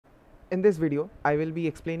In this video, I will be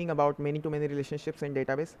explaining about many-to-many relationships in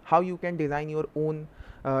database, how you can design your own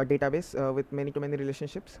database with many-to-many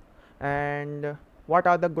relationships, and what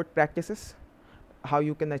are the good practices, how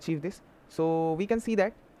you can achieve this. So we can see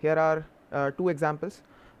that here are two examples.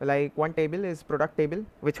 Like one table is product table,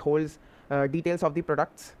 which holds details of the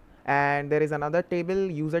products, and there is another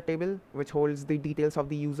table, user table, which holds the details of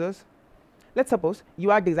the users. Let's suppose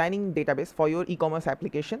you are designing database for your e-commerce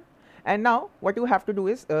application, and now what you have to do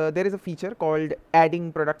is there is a feature called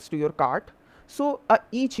adding products to your cart. So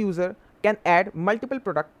each user can add multiple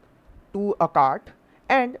products to a cart,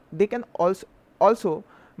 and they can also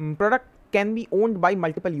product can be owned by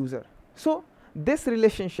multiple users. So this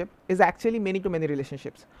relationship is actually many-to-many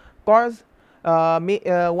relationships, cause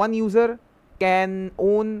one user can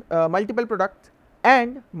own multiple products,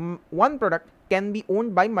 and one product can be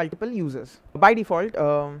owned by multiple users. By default,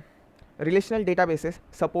 relational databases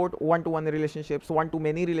support one-to-one relationships,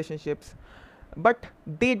 one-to-many relationships, but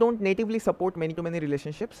they don't natively support many-to-many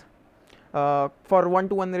relationships. For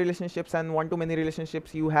one-to-one relationships and one-to-many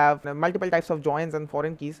relationships, you have multiple types of joins and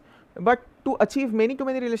foreign keys. But to achieve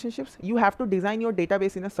many-to-many relationships, you have to design your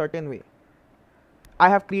database in a certain way. I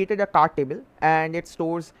have created a cart table, and it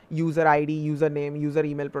stores user ID, username, user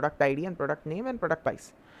email, product ID, and product name and product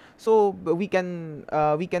price. So we can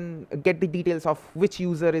get the details of which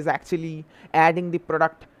user is actually adding the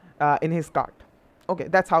product in his cart. Okay,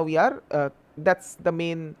 that's how we are. That's the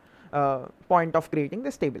main point of creating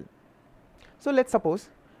this table. So let's suppose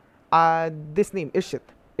this name Ishit.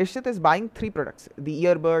 Ishit is buying 3 products: the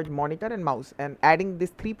earbud, monitor, and mouse, and adding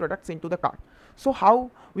these 3 products into the cart. So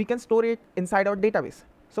how we can store it inside our database?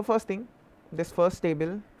 So first thing, this first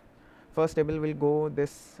table will go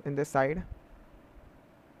this in this side.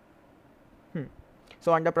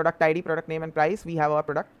 So under product ID, product name, and price, we have our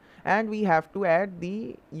product, and we have to add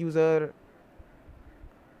the user.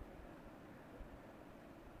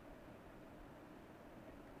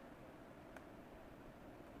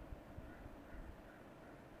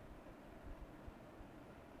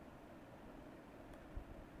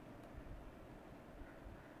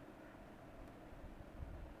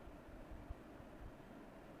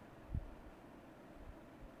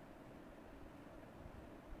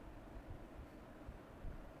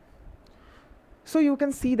 So you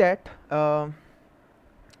can see that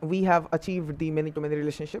we have achieved the many-to-many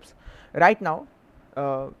relationships. Right now,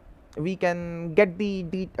 we can get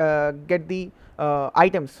the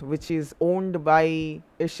items which is owned by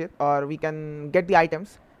Ishit, or we can get the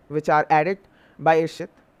items which are added by Ishit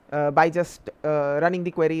by just running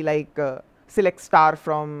the query like select star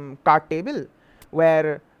from cart table,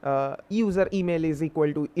 where user email is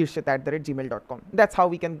equal to ishit@gmail.com. That's how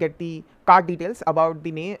we can get the cart details about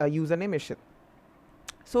the name username Ishit.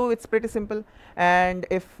 So it's pretty simple. And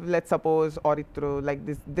if let's suppose Orithro, like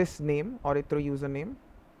this name, Orithro username,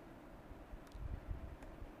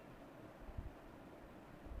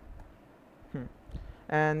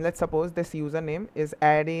 and let's suppose this username is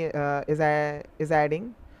adding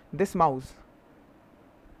adding this mouse.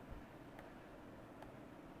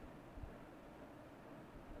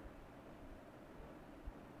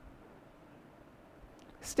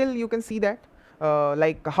 Still you can see that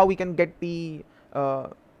like how we can get the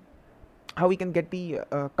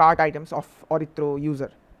cart items of Orithro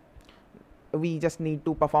user. We just need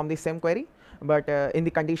to perform the same query, but in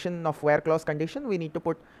the condition of where clause condition, we need to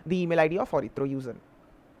put the email ID of Orithro user.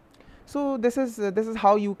 So this is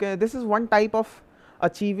how you can. This is one type of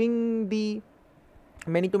achieving the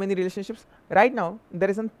many-to-many relationships. Right now, there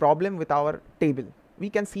is a problem with our table. We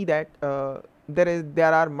can see that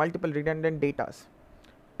there are multiple redundant datas,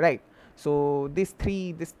 right? So these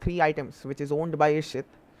three items which is owned by Ishit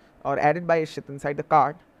or added by Ishit inside the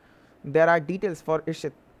cart, there are details for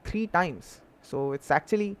Ishit 3 times. So it's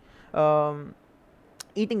actually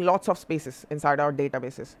eating lots of spaces inside our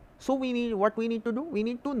databases. So what we need to do, we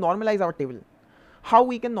need to normalize our table. How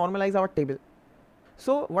we can normalize our table?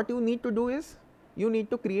 So what you need to do is you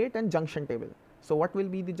need to create a junction table. So what will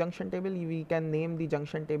be the junction table? We can name the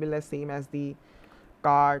junction table as same as the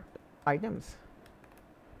cart items.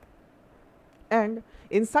 And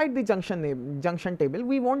inside the junction table,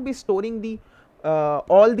 we won't be storing the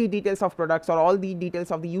all the details of products or all the details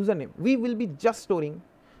of the username. We will be just storing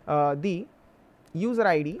the user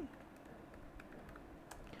ID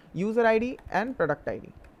and product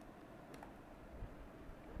ID.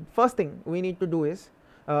 First thing we need to do is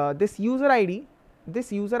this user ID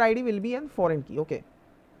will be a foreign key. Okay,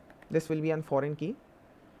 this will be a foreign key,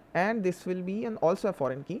 and this will be also a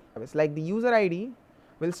foreign key. It's like the user ID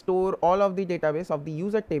will store all of the database of the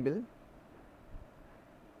user table.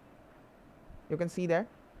 You can see that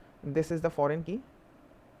this is the foreign key,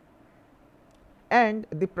 and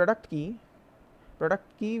the product key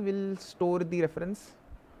will store the reference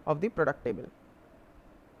of the product table.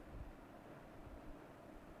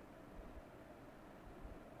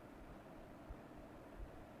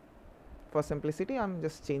 For simplicity, I am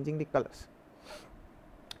just changing the colors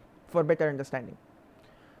for better understanding.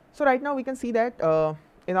 So right now we can see that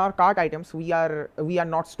in our cart items we are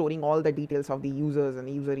not storing all the details of the users and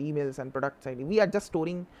user emails and product ID. We are just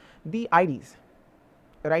storing the IDs.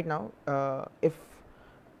 Right now, if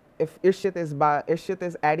Irshit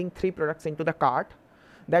is adding 3 products into the cart,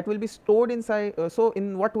 that will be stored inside. So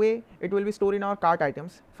in what way it will be stored in our cart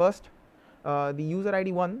items? First, the user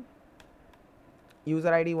ID 1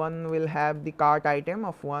 will have the cart item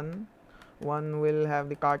of 1, one will have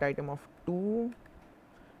the cart item of 2,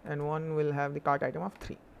 and one will have the cart item of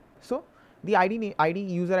 3. So the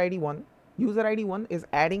user ID 1 is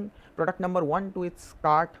adding product number 1 to its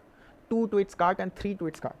cart, 2 to its cart, and 3 to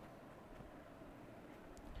its cart.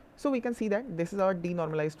 So we can see that this is our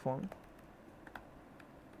denormalized form.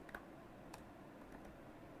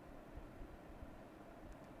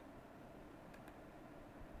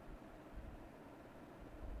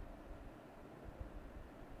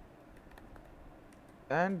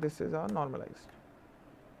 And this is our normalized.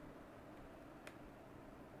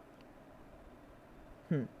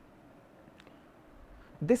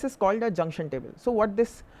 This is called a junction table. So what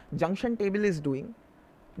this junction table is doing,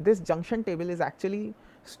 this junction table is actually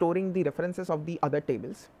storing the references of the other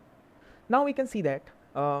tables. Now we can see that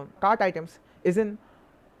cart items is in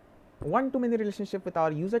one-to-many relationship with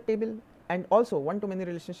our user table and also one-to-many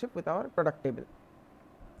relationship with our product table.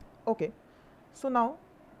 Okay, so now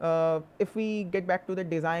if we get back to the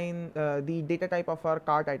design, the data type of our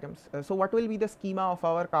cart items, so what will be the schema of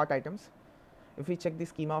our cart items? If we check the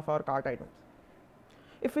schema of our cart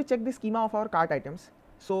items,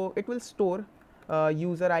 so it will store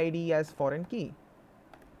user ID as foreign key,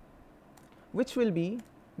 which will be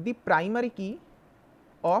the primary key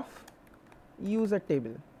of user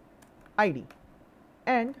table ID,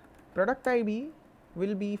 and product ID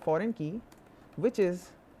will be foreign key, which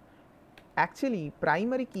is actually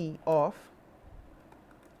primary key of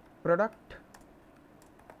product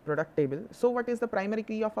table. So what is the primary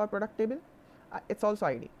key of our product table? It's also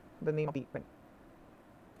ID, the name of the event.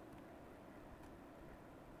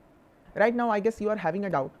 Right now I guess you are having a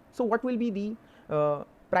doubt. So what will be the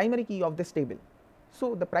primary key of this table?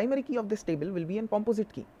 So the primary key of this table will be a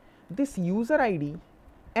composite key. This user ID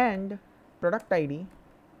and product ID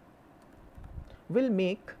will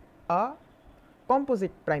make a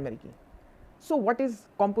composite primary key. So what is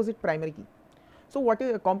composite primary key? So what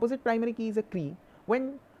is a composite primary key? Is a key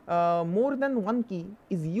when more than one key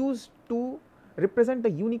is used to represent the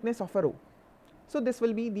uniqueness of a row. So this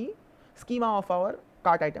will be the schema of our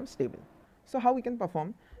cart items table. So how we can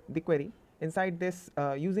perform the query inside this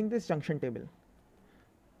using this junction table?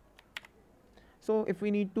 So if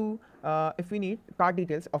we need cart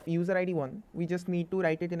details of user ID 1, we just need to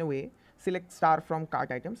write it in a way, select star from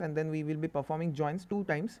cart items, and then we will be performing joins 2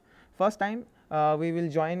 times. First time we will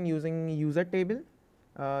join using user table,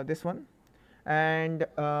 this one, and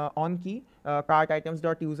on key cart items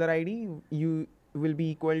dot user ID will be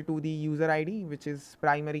equal to the user ID, which is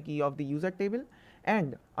primary key of the user table,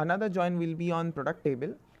 and another join will be on product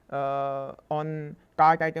table on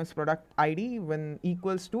cart items product ID when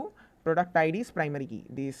equals to product ID's primary key,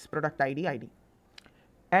 this product ID,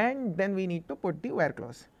 and then we need to put the where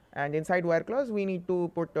clause, and inside where clause we need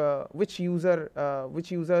to put which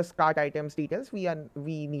user's cart items details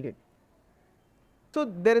we needed. So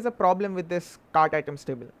there is a problem with this cart items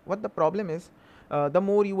table. What the problem is, the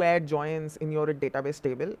more you add joins in your database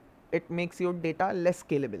table, it makes your data less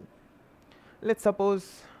scalable. Let's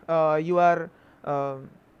suppose you are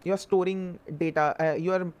storing data,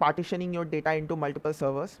 you are partitioning your data into multiple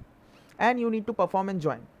servers, and you need to perform a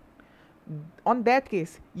join. On that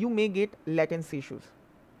case, you may get latency issues.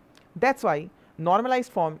 That's why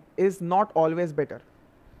normalized form is not always better.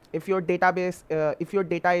 If your database, if your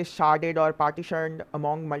data is sharded or partitioned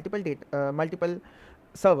among multiple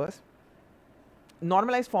servers,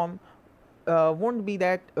 normalized form won't be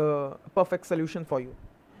that perfect solution for you.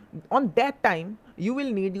 On that time, you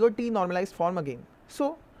will need your denormalized form again.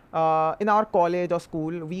 So in our college or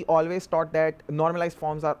school, we always taught that normalized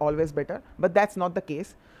forms are always better, but that's not the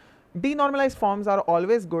case. Denormalized forms are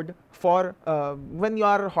always good for when you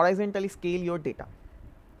are horizontally scale your data.